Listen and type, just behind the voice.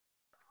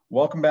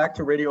Welcome back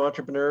to Radio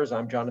Entrepreneurs.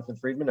 I'm Jonathan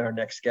Friedman. Our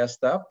next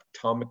guest up,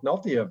 Tom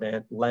McNulty of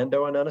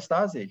Lando and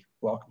Anastasi.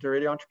 Welcome to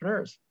Radio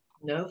Entrepreneurs.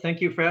 No, thank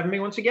you for having me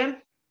once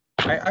again.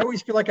 I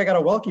always feel like I got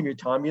to welcome you,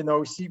 Tom. You know,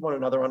 we see one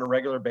another on a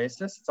regular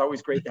basis. It's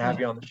always great to have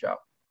you on the show.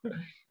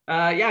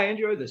 Yeah, I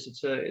enjoy this.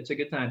 It's a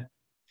good time.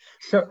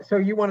 So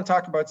you want to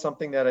talk about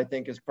something that I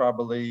think is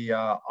probably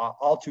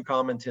all too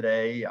common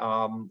today,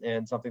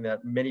 and something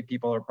that many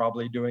people are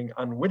probably doing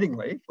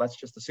unwittingly. Let's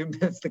just assume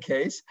that's the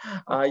case.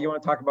 You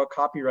want to talk about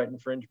copyright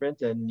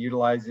infringement and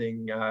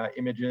utilizing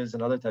images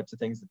and other types of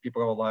things that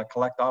people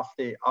collect off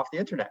the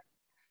internet.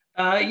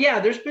 Yeah,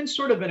 there's been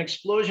sort of an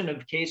explosion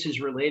of cases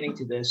relating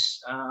to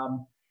this.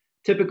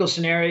 Typical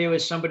scenario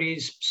is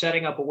somebody's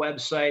setting up a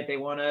website. They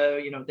want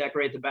to,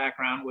 decorate the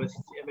background with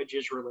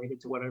images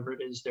related to whatever it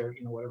is they're,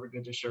 whatever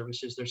goods or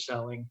services they're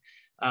selling.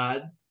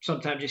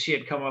 Sometimes you see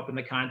it come up in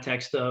the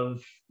context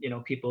of,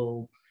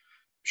 people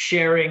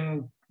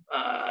sharing,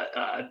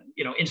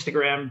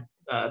 Instagram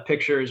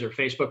pictures or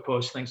Facebook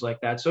posts, things like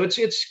that. So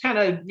it's kind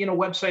of,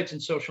 websites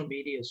and social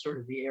media is sort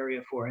of the area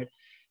for it.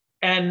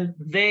 And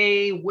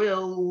they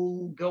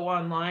will go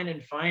online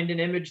and find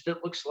an image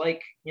that looks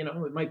like,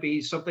 it might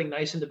be something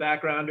nice in the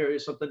background or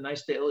something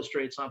nice to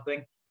illustrate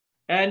something,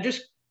 and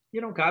just,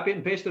 copy it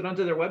and paste it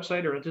onto their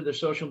website or into their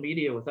social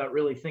media without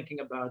really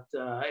thinking about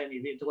any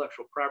of the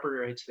intellectual property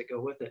rights that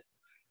go with it.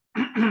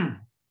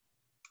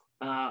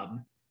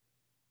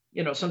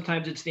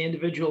 Sometimes it's the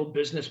individual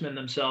businessmen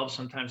themselves.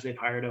 Sometimes they've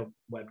hired a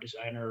web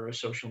designer or a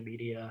social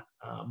media,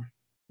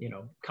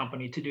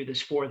 company to do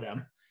this for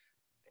them.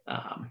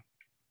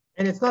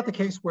 And it's not the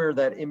case where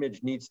that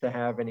image needs to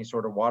have any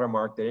sort of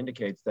watermark that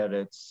indicates that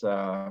it's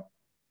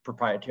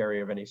proprietary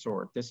of any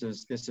sort. This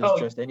is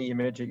just any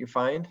image that you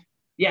find.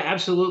 Yeah,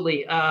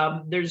 absolutely.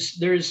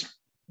 There's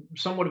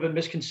somewhat of a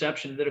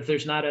misconception that if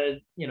there's not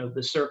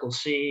the Circle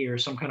C or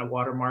some kind of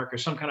watermark or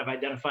some kind of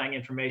identifying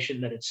information,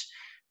 that it's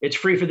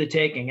free for the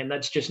taking, and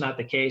that's just not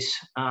the case.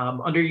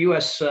 Under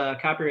U.S.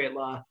 Copyright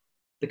law,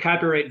 the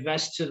copyright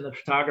vests in the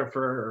photographer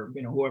or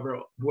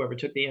whoever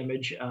took the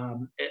image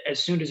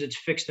as soon as it's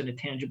fixed in a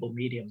tangible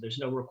medium. There's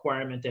no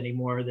requirement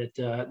anymore that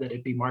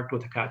it be marked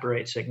with a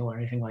copyright signal or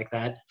anything like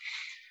that.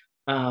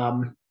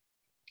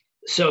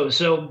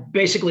 So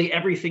basically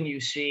everything you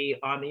see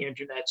on the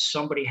internet,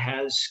 somebody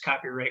has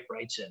copyright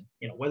rights in.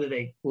 Whether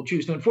they will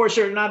choose to enforce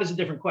it or not is a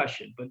different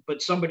question.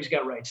 But somebody's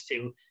got rights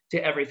to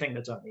everything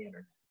that's on the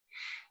internet.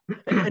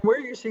 And where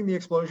are you seeing the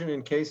explosion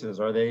in cases?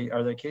 Are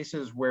they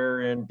cases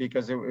wherein,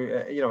 because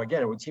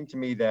again, it would seem to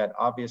me that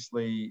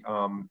obviously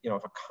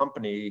if a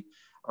company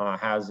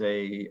has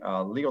a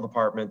legal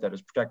department that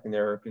is protecting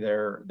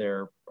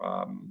their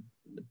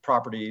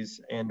properties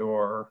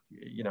and/or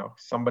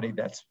somebody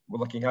that's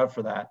looking out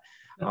for that,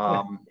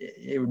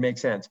 it would make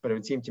sense. But it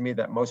would seem to me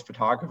that most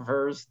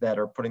photographers that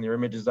are putting their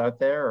images out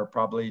there are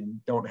probably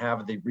don't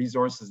have the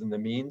resources and the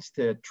means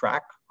to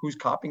track who's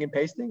copying and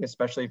pasting,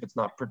 especially if it's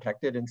not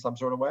protected in some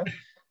sort of way.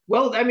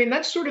 Well, I mean,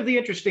 that's sort of the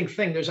interesting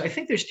thing. I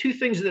think there's two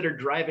things that are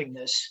driving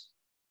this.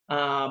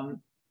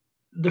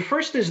 The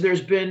first is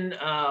there's been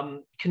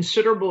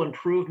considerable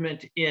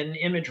improvement in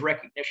image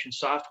recognition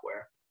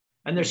software.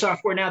 And there's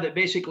software now that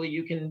basically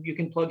you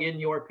can plug in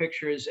your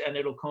pictures and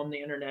it'll comb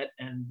the internet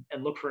and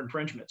look for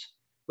infringements,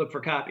 look for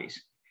copies.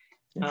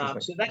 So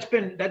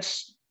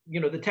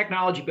the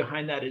technology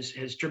behind that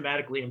has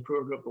dramatically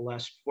improved over the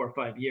last 4 or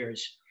 5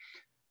 years.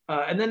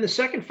 And then the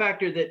second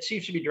factor that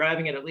seems to be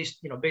driving it, at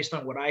least based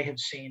on what I have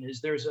seen, is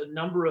there's a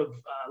number of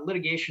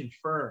litigation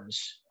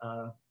firms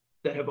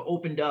that have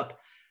opened up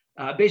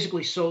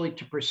basically solely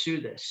to pursue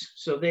this.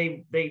 So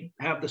they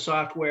have the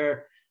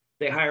software,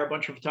 they hire a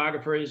bunch of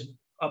photographers,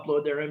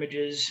 upload their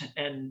images,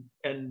 and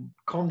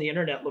comb the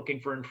internet looking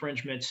for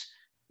infringements.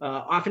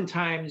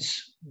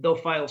 Oftentimes they'll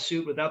file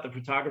suit without the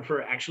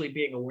photographer actually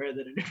being aware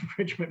that an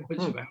infringement was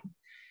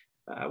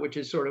found, which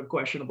is sort of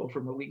questionable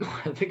from a legal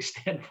ethics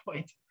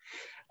standpoint.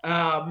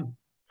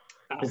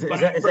 Is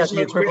that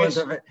the equivalent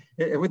of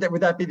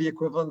would that be the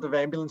equivalent of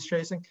ambulance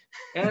chasing?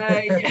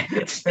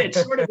 It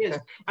sort of is.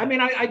 I mean,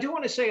 I do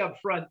want to say up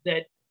front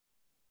that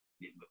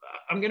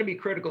I'm going to be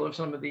critical of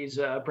some of these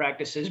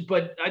practices,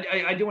 but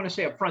I do want to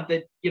say up front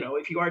that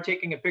if you are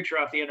taking a picture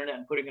off the internet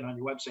and putting it on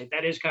your website,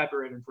 that is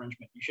copyright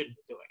infringement. You shouldn't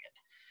be doing it.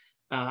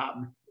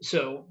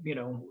 So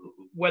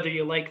whether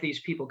you like these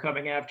people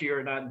coming after you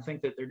or not and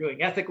think that they're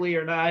doing ethically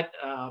or not,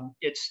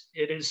 it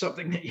is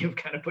something that you've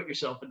kind of put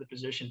yourself in the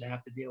position to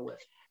have to deal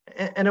with.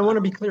 And I want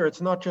to be clear,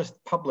 it's not just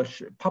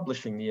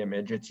publishing the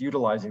image, it's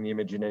utilizing the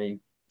image in any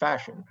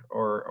fashion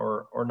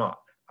or not.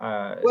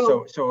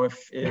 So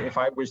if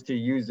I was to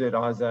use it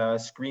as a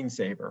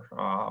screensaver,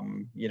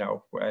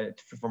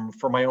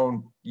 for my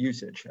own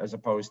usage, as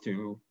opposed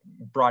to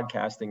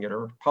broadcasting it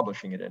or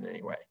publishing it in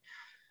any way.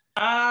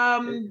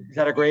 Is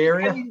that a gray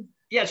area? I mean,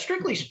 yeah,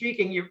 strictly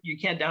speaking, you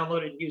can't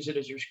download it and use it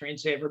as your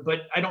screensaver,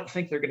 but I don't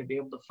think they're going to be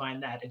able to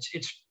find that.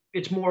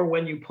 It's more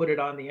when you put it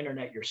on the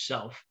internet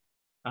yourself.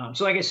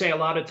 So like I say, a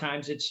lot of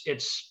times you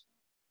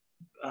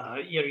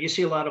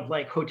see a lot of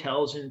like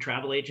hotels and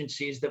travel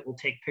agencies that will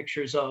take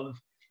pictures of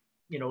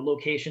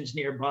locations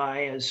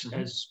nearby as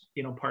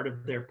part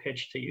of their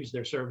pitch to use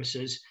their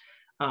services.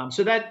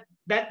 So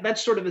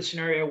that's sort of the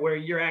scenario where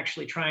you're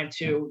actually trying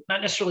to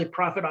not necessarily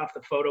profit off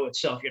the photo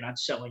itself. You're not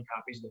selling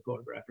copies of the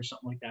photograph or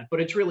something like that, but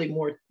it's really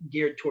more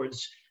geared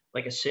towards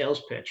like a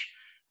sales pitch.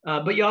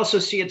 But you also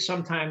see it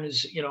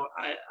sometimes.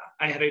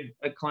 I had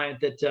a client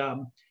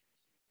that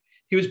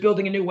he was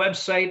building a new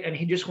website and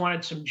he just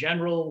wanted some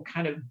general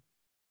kind of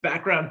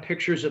background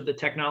pictures of the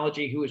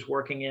technology he was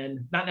working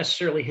in, not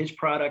necessarily his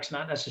products,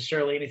 not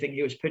necessarily anything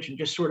he was pitching,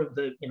 just sort of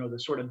the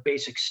sort of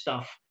basic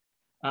stuff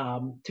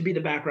to be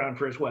the background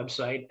for his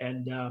website.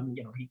 And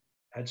he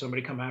had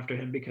somebody come after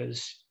him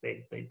because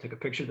they took a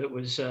picture that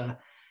was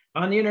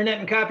on the internet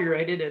and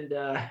copyrighted and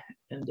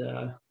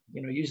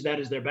used that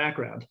as their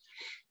background.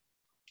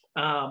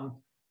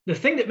 The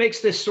thing that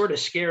makes this sort of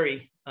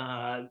scary,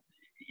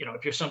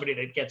 if you're somebody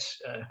that gets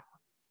a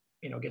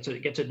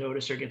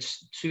notice or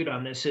gets sued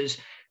on this, is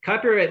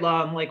copyright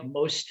law, unlike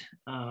most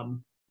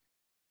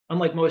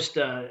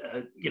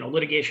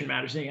litigation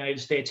matters in the United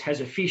States,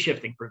 has a fee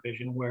shifting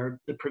provision where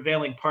the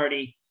prevailing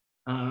party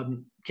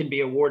can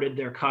be awarded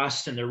their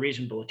costs and their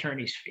reasonable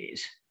attorney's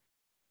fees.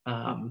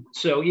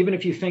 So even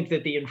if you think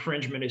that the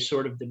infringement is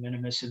sort of de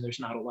minimis and there's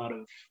not a lot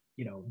of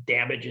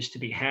damages to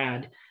be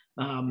had,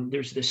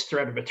 there's this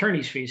threat of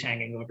attorney's fees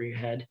hanging over your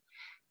head.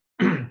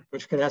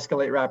 Which can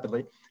escalate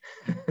rapidly.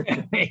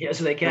 Yes,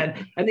 they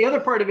can. And the other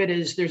part of it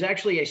is there's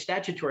actually a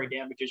statutory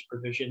damages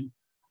provision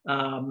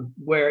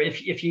where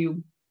if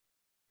you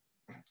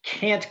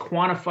can't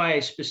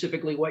quantify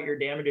specifically what your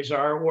damages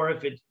are, or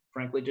if it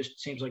frankly just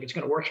seems like it's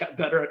going to work out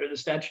better under the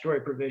statutory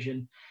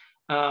provision,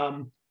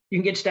 you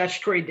can get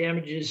statutory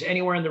damages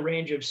anywhere in the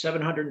range of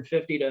 $750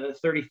 to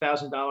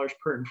 $30,000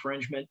 per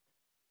infringement.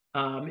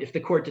 If the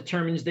court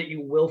determines that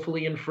you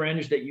willfully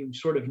infringed, that you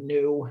sort of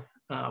knew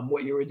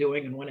what you were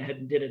doing and went ahead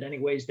and did it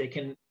anyways, they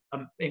can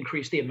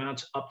increase the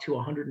amounts up to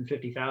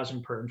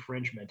 $150,000 per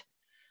infringement.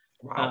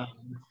 Wow.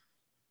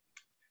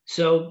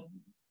 So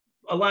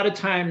a lot of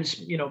times,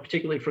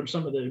 particularly from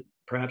some of the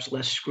perhaps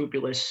less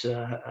scrupulous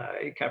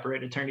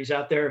copyright attorneys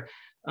out there,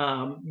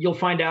 you'll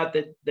find out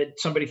that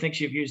somebody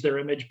thinks you've used their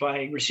image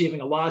by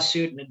receiving a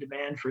lawsuit and a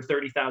demand for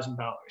 $30,000.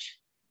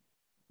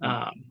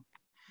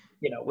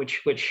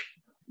 Which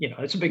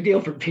it's a big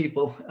deal for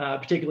people,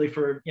 particularly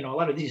for a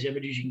lot of these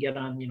images you can get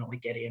on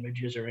like Getty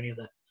Images or any of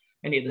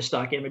the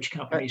stock image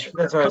companies.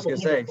 That's what I was going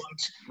to say.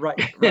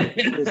 Right.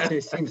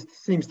 It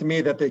seems to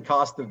me that the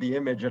cost of the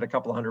image at a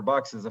couple of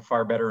 $100 is a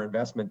far better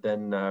investment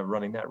than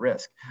running that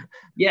risk.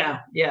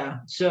 Yeah.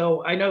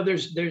 So I know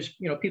there's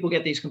people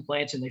get these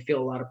complaints and they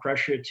feel a lot of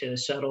pressure to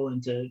settle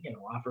and to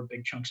offer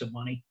big chunks of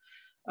money.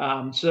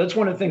 So that's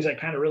one of the things I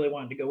kind of really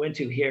wanted to go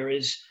into here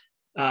is,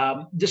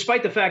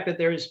 despite the fact that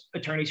there's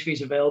attorney's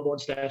fees available and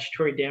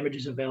statutory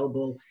damages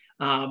available,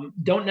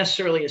 don't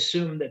necessarily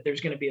assume that there's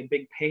going to be a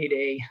big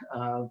payday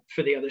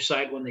for the other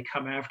side when they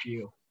come after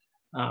you.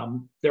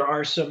 There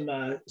are some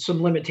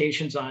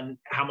limitations on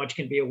how much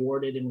can be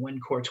awarded and when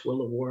courts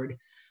will award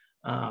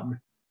that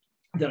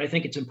I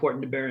think it's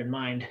important to bear in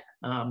mind.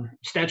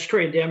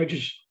 Statutory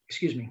damages,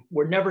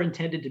 were never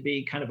intended to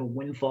be kind of a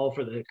windfall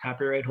for the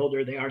copyright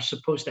holder. They are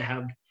supposed to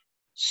have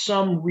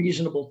some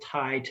reasonable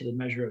tie to the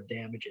measure of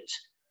damages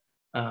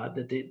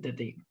that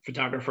the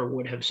photographer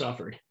would have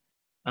suffered.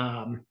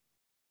 So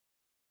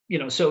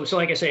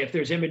like I say, if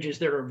there's images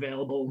that are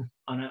available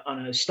on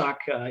a stock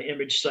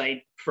image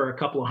site for a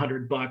couple of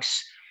 $100,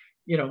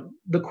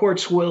 the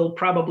courts will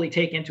probably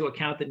take into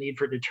account the need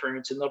for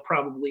deterrence and they'll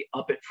probably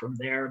up it from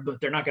there,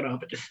 but they're not going to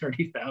up it to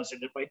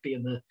 30,000. It might be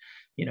in the,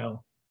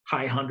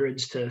 high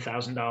hundreds to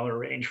 $1,000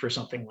 range for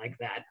something like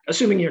that,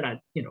 assuming you're not,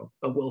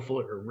 a willful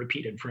or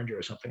repeat infringer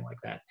or something like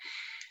that.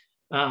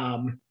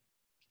 And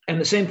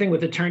the same thing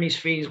with attorney's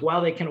fees. While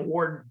they can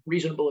award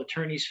reasonable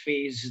attorney's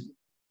fees,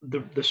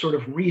 the sort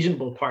of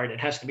reasonable part, it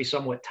has to be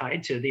somewhat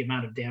tied to the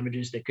amount of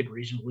damages that could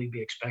reasonably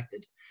be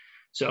expected.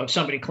 So if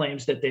somebody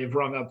claims that they've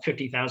rung up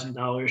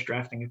 $50,000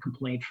 drafting a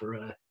complaint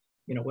for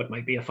what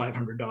might be a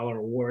 $500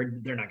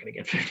 award, they're not going to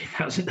get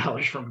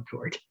 $50,000 from a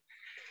court.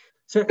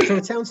 So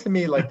it sounds to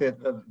me like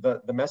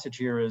the message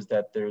here is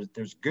that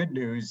there's good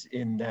news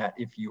in that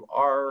if you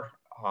are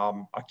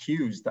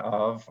accused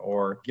of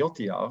or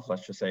guilty of,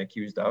 let's just say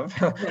accused of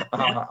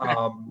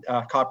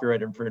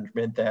copyright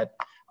infringement, that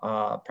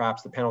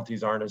perhaps the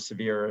penalties aren't as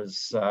severe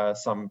as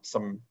some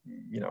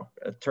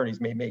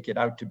attorneys may make it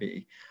out to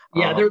be.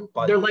 Yeah,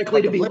 they're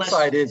likely to be less. The flip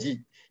side is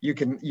you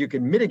can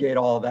mitigate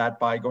all of that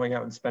by going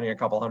out and spending a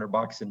couple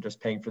 $100 and just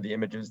paying for the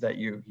images that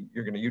you're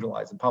going to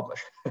utilize and publish.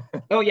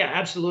 Oh yeah,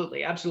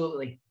 absolutely.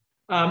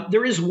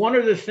 There is one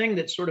other thing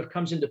that sort of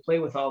comes into play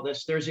with all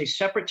this. There's a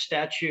separate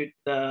statute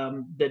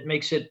that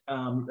makes it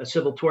a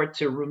civil tort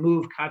to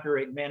remove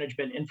copyright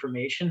management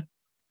information.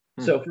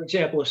 So for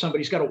example, if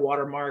somebody's got a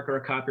watermark or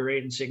a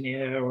copyright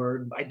insignia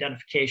or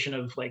identification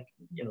of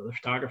the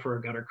photographer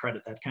or gutter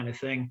credit, that kind of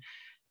thing,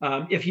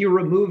 if you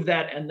remove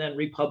that and then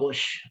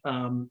republish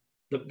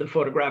the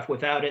photograph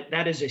without it,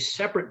 that is a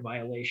separate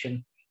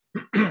violation,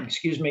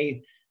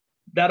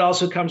 That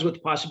also comes with the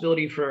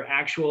possibility for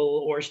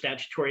actual or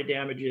statutory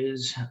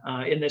damages.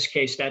 In this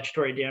case,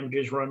 statutory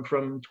damages run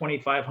from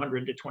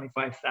 $2,500 to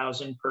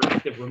 $25,000 per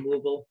active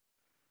removal.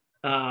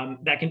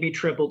 That can be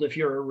tripled if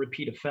you're a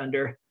repeat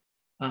offender.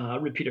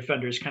 Repeat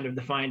offender is kind of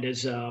defined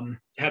as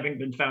having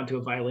been found to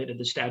have violated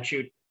the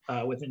statute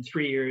within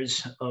 3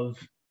 years of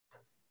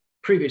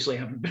previously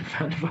having been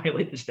found to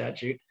violate the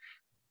statute.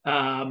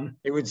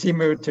 It would seem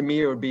to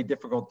me it would be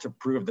difficult to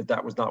prove that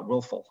that was not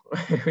willful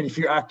if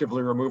you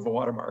actively remove a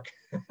watermark.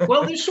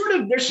 Well, there's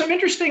some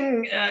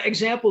interesting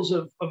examples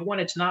of when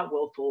it's not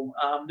willful.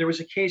 There was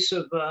a case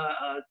of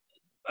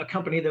a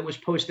company that was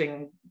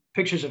posting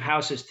pictures of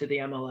houses to the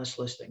MLS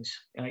listings,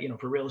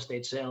 for real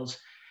estate sales.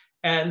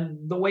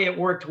 And the way it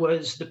worked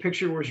was the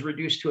picture was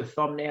reduced to a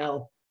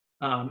thumbnail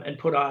and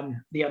put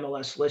on the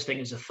MLS listing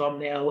as a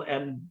thumbnail.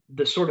 And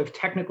the sort of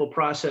technical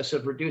process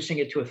of reducing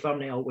it to a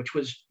thumbnail, which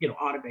was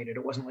automated,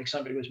 it wasn't like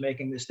somebody was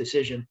making this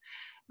decision,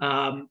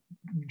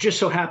 just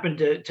so happened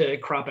to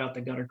crop out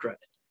the gutter credit.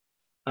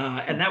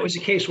 And that was a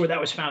case where that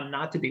was found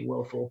not to be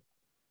willful.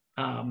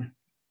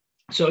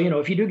 So,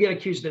 if you do get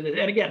accused of it,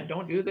 and again,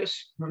 don't do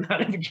this. I'm not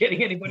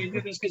advocating anybody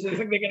do this because they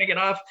think they're going to get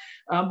off.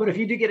 But if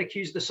you do get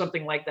accused of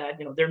something like that,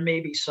 there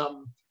may be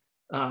some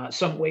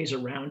ways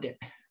around it,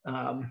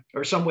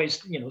 or some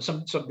ways,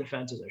 some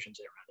defenses, I shouldn't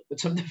say around it,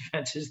 but some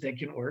defenses that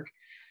can work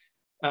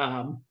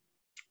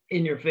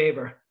in your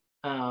favor.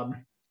 So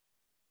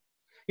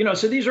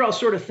these are all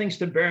sort of things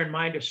to bear in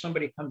mind if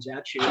somebody comes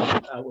at you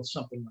with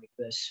something like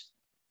this.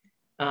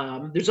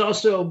 There's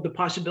also the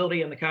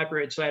possibility on the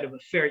copyright side of a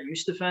fair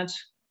use defense.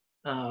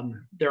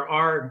 There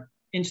are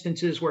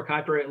instances where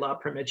copyright law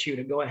permits you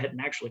to go ahead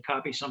and actually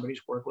copy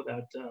somebody's work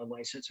without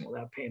license and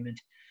without payment.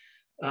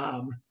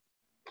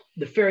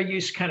 The fair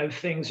use kind of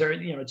things are,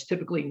 it's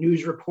typically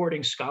news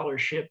reporting,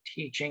 scholarship,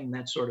 teaching,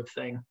 that sort of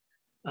thing.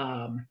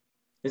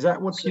 Is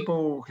that what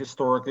people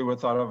historically would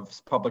thought of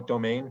as public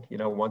domain?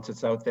 Once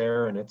it's out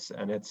there and it's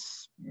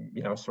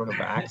sort of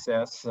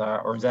access,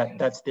 or is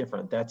that's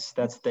different? That's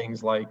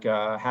things like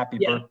Happy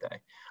Birthday.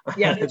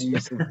 Yeah.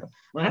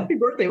 Well, Happy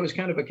Birthday was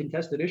kind of a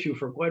contested issue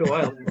for quite a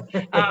while.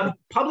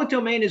 Public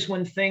domain is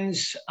when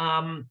things,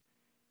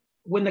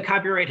 when the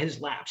copyright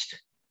has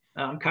lapsed.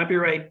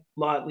 Copyright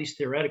law, at least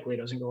theoretically,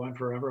 doesn't go on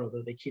forever,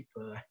 although they keep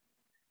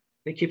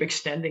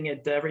extending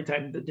it every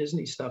time the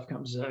Disney stuff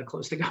comes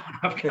close to going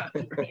off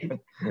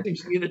copyright.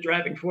 Seems to be the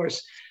driving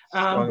force.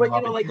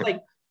 But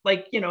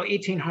like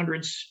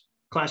 1800s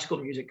classical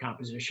music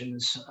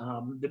compositions,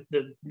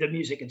 the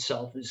music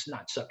itself is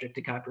not subject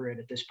to copyright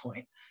at this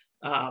point.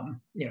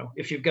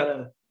 If you've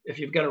got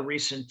a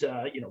recent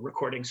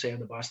recording, say, of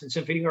the Boston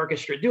Symphony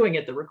Orchestra doing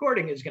it, the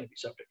recording is going to be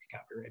subject to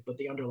copyright, but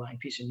the underlying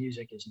piece of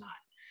music is not.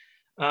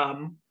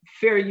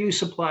 Fair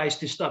use applies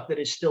to stuff that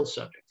is still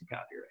subject to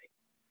copyright.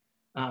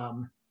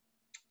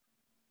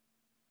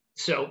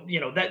 So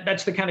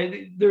that's the kind of,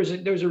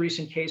 there's a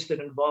recent case that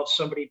involves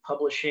somebody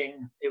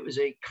publishing, it was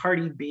a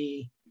Cardi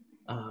B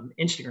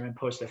Instagram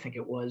post, I think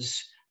it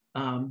was,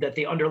 that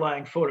the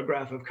underlying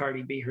photograph of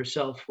Cardi B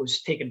herself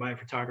was taken by a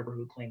photographer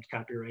who claimed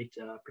copyright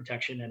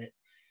protection in it.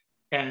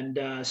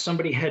 And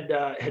somebody had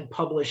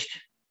published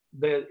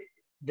the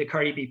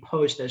Cardi B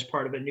post as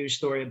part of a news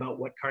story about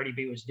what Cardi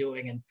B was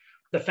doing. And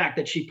the fact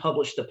that she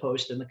published the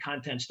post and the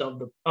contents of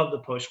the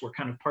post were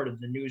kind of part of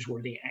the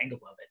newsworthy angle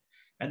of it.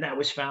 And that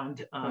was found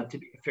to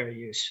be a fair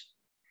use.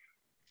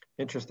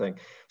 Interesting.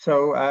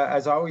 So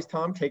as always,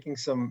 Tom, taking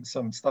some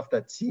stuff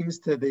that seems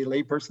to the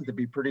layperson to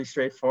be pretty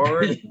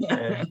straightforward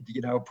and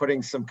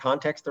putting some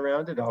context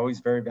around it,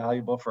 always very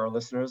valuable for our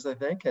listeners, I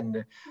think.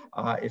 And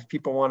if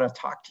people want to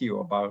talk to you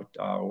about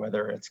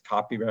whether it's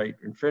copyright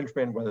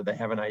infringement, whether they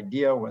have an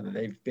idea, whether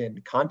they've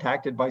been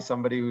contacted by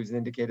somebody who's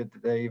indicated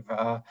that they've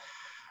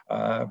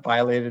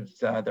violated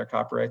their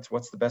copyrights,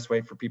 what's the best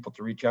way for people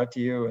to reach out to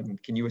you?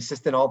 And can you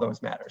assist in all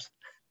those matters?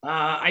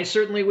 I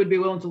certainly would be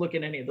willing to look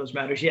at any of those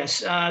matters.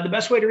 Yes. The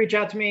best way to reach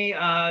out to me,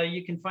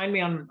 you can find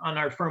me on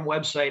our firm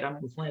website.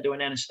 I'm with Lando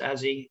and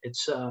Anastasi.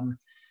 It's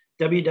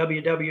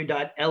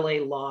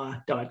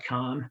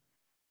www.lalaw.com.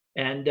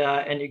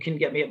 And you can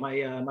get me at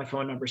my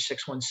phone number,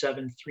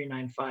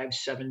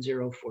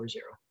 617-395-7040.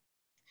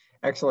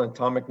 Excellent.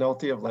 Tom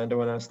McNulty of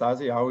Lando and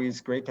Anastasi.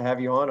 Always great to have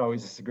you on.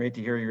 Always great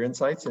to hear your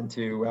insights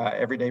into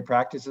everyday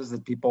practices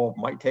that people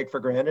might take for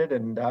granted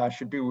and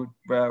should be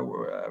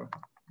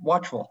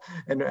watchful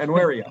and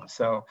wary of.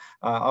 So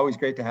always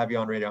great to have you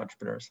on Radio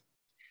Entrepreneurs.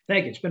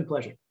 Thank you. It's been a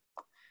pleasure.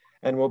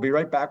 And we'll be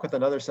right back with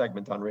another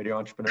segment on Radio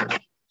Entrepreneurs.